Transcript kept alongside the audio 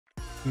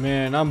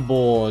Man, I'm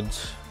bored.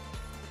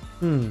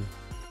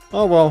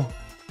 Oh well.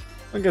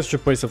 I guess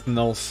should play something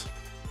else.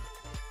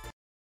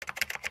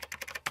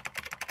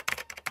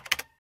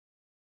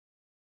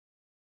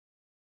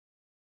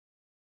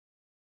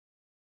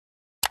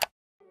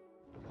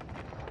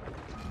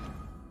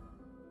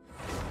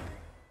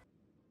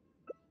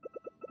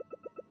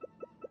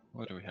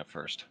 What do we have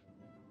first?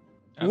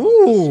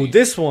 Ooh,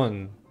 this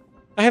one.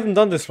 I haven't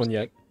done this one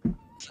yet.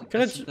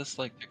 Isn't this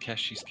like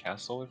Takeshi's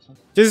Castle or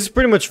something? This is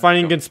pretty much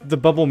fighting against the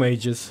bubble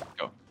mages.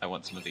 Go. I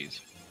want some of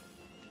these.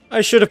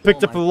 I should have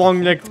picked up a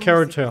long-necked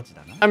character.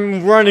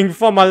 I'm running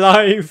for my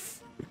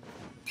life.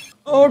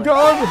 Oh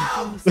god!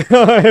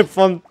 I had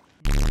fun.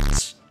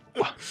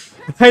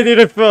 I did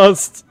it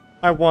first.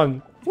 I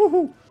won.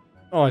 Woohoo!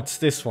 Oh, it's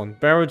this one.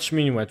 Barrage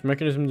Minuet.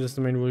 Mechanism is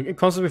the main rule. It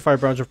constantly fire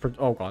barrage of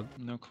oh god.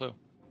 No clue.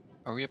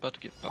 Are we about to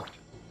get fucked?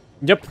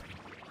 Yep.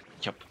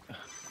 Yep.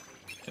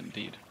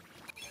 Indeed.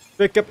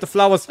 Pick up the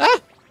flowers. Ah!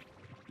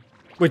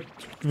 Wait,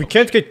 we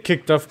can't get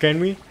kicked off, can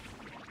we?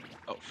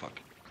 Oh fuck.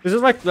 Is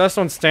it like last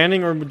one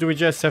standing, or do we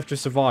just have to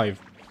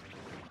survive?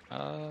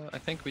 I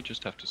think we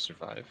just have to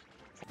survive.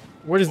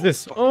 What is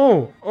this? Fuck.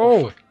 Oh!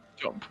 Oh! Fuck.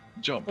 Jump.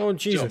 Jump. Oh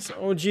Jesus! Jump.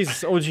 Oh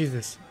Jesus! Oh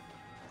Jesus!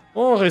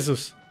 Oh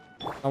Jesus!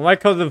 I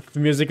like how the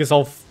music is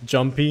all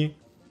jumpy.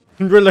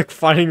 We're like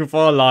fighting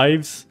for our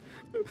lives.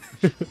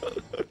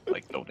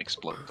 Like, don't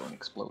explode, don't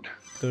explode.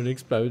 Don't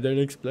explode, don't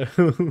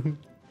explode.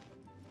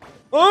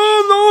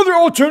 Oh no, they're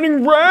all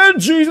turning red!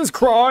 Jesus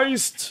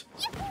Christ!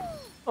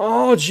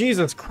 Oh,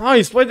 Jesus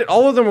Christ, why did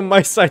all of them on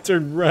my side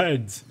turn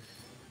red?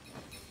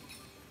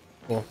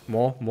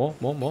 More.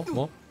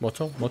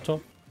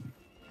 Moto.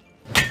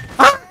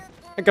 Ah!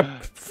 I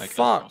got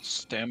fuck. No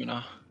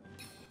stamina.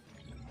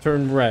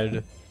 Turn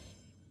red.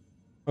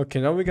 Okay,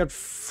 now we got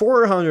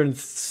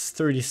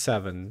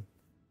 437.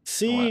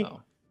 See?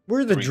 Wow.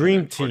 We're the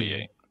dream team.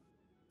 348.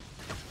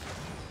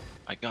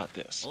 I got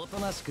this.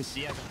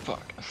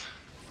 Fuck.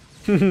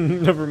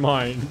 Never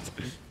mind.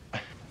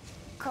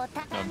 No,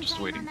 I'm just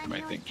waiting for my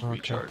thing to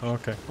recharge.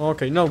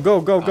 Okay. No,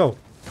 go.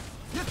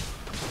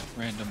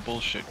 Random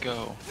bullshit,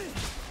 go.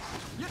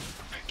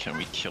 Can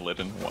we kill it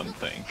in one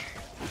thing?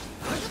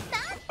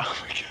 Oh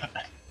my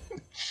god.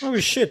 Oh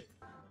shit.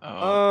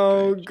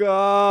 Oh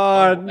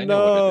god, I know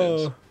no. what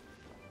it is.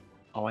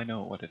 Oh, I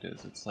know what it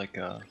is. It's like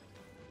a...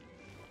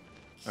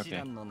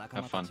 Okay,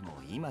 have fun.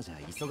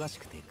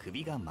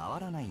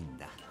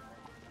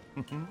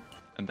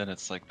 And then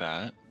it's like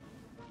that.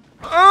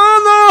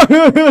 Oh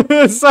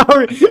no!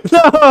 Sorry,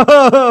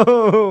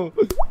 no!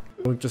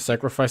 Don't just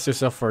sacrifice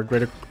yourself for a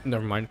greater.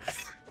 Never mind.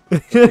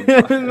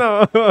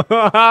 No.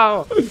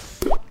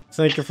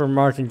 Thank you for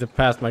marking the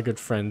path, my good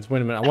friends.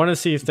 Wait a minute. I want to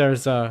see if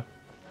there's a.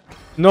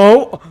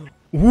 No.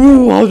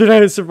 Woo! How did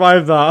I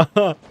survive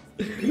that?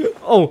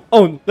 Oh,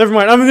 never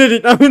mind. I'm an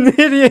idiot.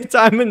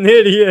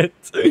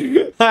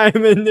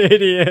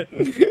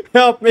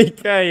 Help me,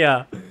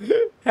 Kaya.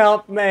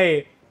 Help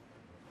me.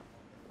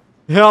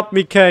 Help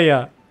me,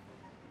 Kaya.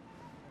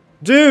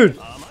 Dude!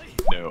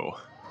 No.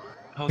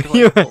 How do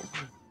I help?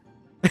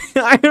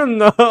 I don't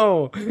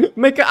know.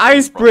 Make an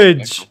ice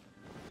bridge.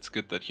 It's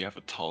good that you have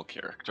a tall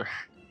character.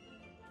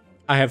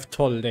 I have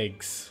tall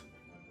legs.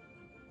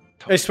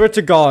 I swear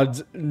to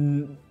God,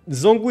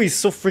 Zongui is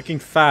so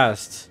freaking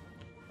fast.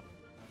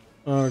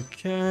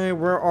 Okay,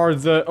 where are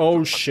the...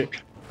 Oh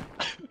shit.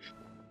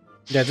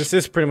 Yeah, this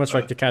is pretty much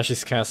like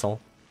Takeshi's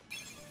Castle.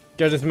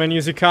 Get as many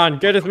as you can.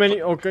 Get as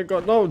many... Okay,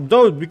 God, no,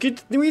 dude, we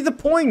need the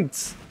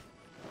points.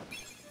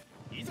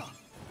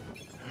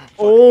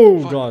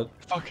 Oh God.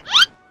 Fuck.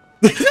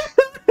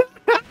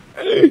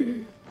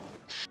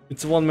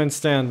 It's a one-man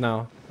stand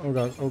now. Oh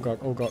God. Oh no!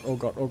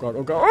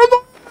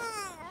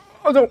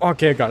 Oh no!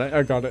 Okay, I got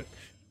it.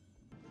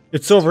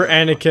 It's over,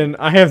 Anakin.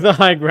 I have the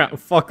high ground.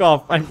 Fuck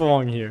off. I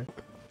belong here.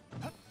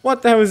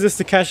 What the hell is this,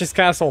 Takeshi's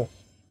Castle?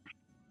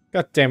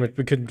 God damn it,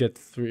 we couldn't get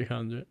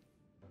 300.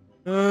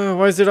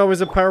 Why is it always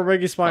a Power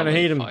Reggie Spine? I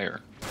hate him.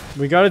 Fire.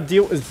 We gotta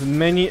deal with as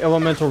many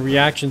elemental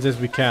reactions as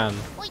we can.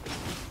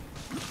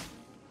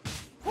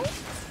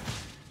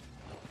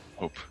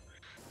 Hope.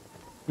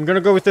 I'm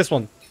gonna go with this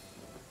one.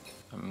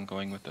 I'm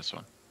going with this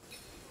one.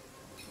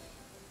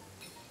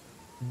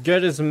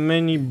 Get as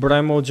many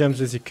Brimo gems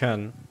as you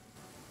can.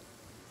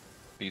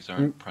 These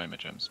aren't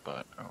Primogems,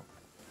 but... Oh.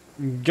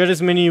 Get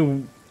as many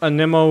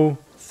Anemo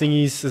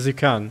thingies as you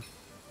can.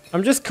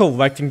 I'm just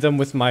collecting them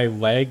with my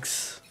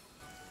legs.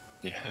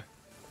 Yeah.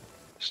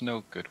 There's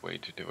no good way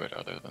to do it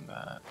other than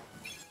that.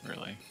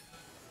 Really.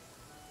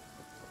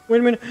 Wait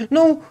a minute.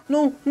 No!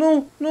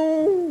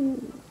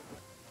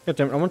 God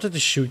damn it, I wanted to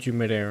shoot you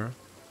midair.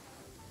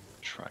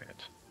 Try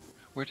it.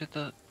 Where did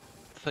the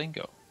thing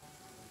go?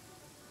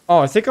 Oh,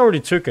 I think I already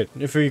took it,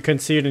 if you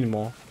can't see it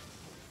anymore.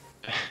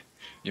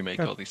 You make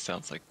all these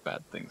sounds like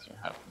bad things are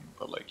happening,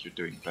 but like you're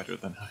doing better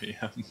than I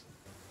am.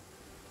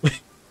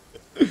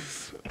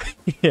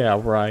 Yeah,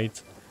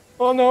 right.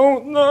 Oh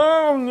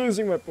no, I'm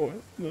losing my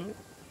point. No.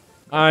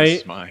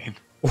 It's mine.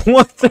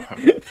 What the?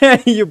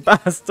 Hey, you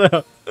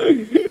bastard!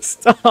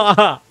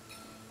 Stop!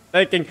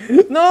 Taking.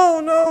 No!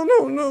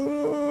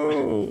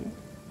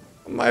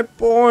 My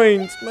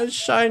points! My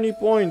shiny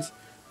points!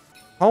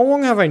 How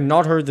long have I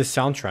not heard the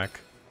soundtrack?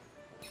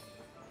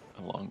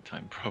 A long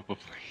time, probably.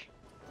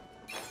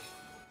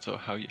 So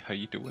how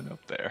you doing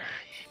up there?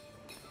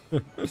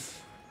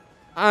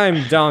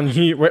 I'm down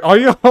here. Wait, are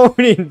you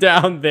holding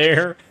down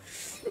there?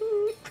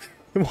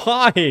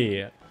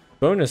 Why?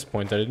 Bonus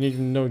point I didn't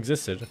even know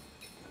existed.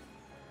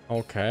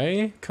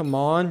 Okay, come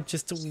on,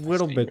 just a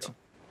little bit.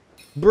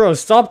 Bro,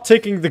 stop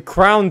taking the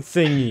crown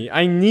thingy.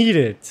 I need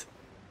it.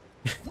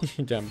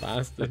 You damn I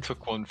bastard.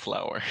 took one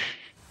flower.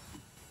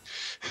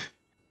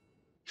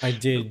 I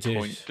did.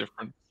 Point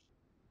difference.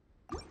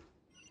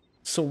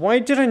 So why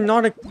did I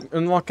not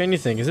unlock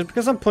anything? Is it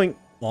because I'm playing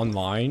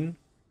online?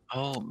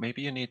 Oh,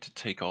 maybe you need to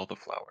take all the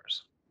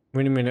flowers.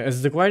 Wait a minute,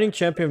 as the gliding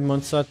champion of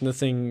Monsat,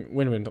 nothing...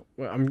 Wait a minute,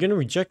 I'm gonna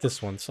reject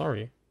this one,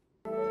 sorry.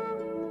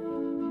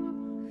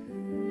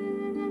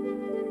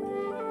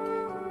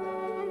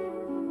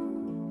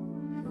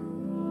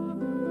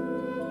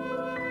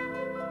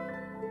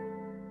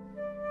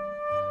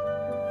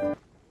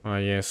 Ah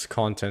yes,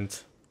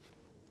 content.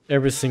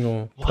 Every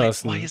single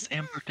person. Why is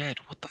Amber dead?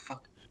 What the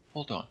fuck?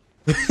 Hold on.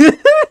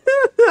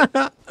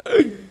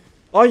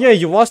 Oh yeah,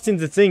 you lost in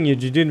the thing, you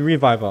didn't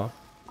revive her.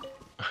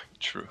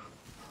 True.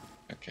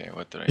 Okay,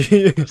 what did I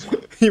do? This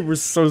one? You were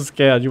so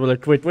scared, you were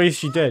like, wait, is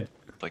she dead?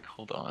 Like,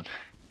 hold on.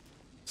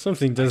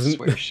 Something doesn't... I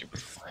swear she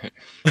was fine.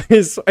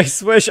 I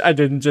swear I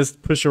didn't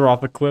just push her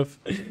off a cliff.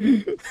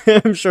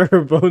 I'm sure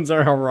her bones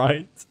are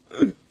alright.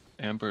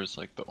 Amber is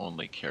like the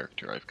only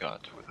character I've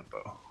got with a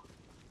bow.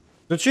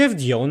 Don't you have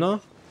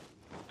Diona?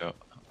 No,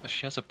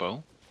 she has a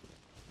bow?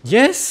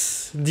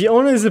 Yes!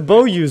 Diona is a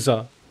bow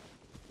user.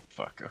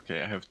 Fuck,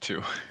 okay, I have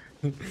two.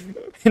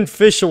 And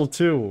Fischl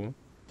too.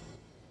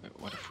 Wait,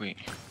 what if we...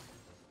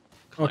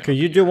 Okay,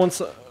 you do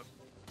once... And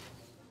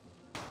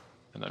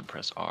then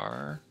press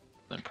R,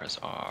 then press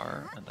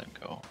R, and then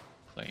go.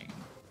 Playing.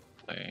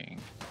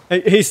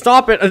 Hey,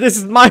 stop it! This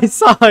is my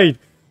side!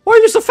 Why are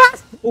you so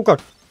fast? Oh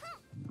god.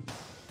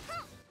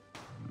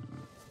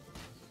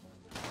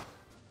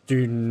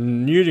 Dude,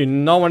 you did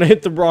not want to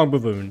hit the wrong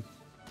balloon.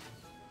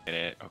 Hit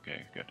it,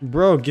 okay, good.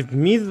 Bro, give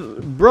me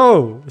the...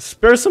 Bro,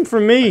 spare some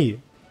for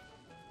me!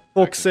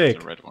 Fuck's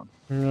sake. There's a red one.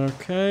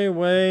 Okay,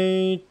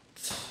 wait...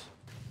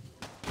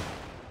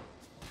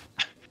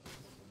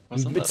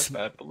 Wasn't that a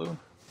bad balloon?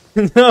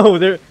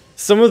 No,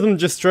 some of them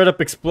just straight up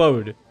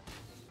explode.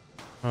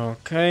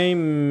 Okay,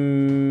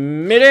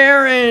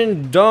 midair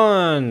and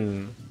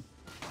done.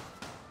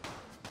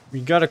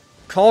 We gotta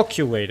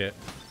calculate it.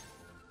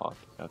 Fuck,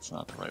 that's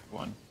not the right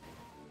one.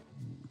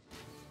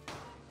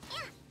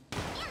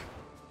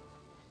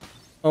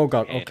 Oh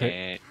god, Hit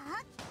okay. it.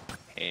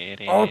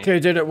 Hit it. Okay, I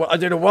did it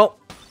well.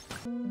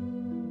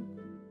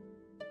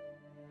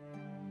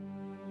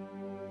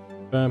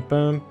 Bum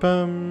bum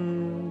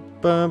bum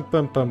bum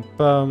bum bum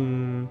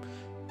bum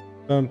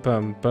bum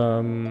bum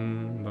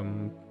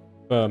bum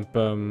bum bum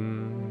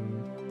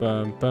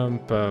bum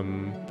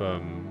bum bum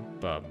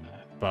bum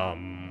bum.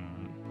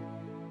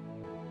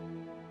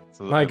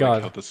 So My I god.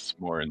 like how this is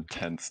more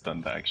intense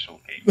than the actual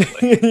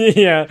gameplay.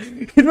 Yeah,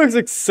 it looks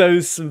like so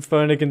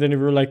symphonic, and then we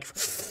were like,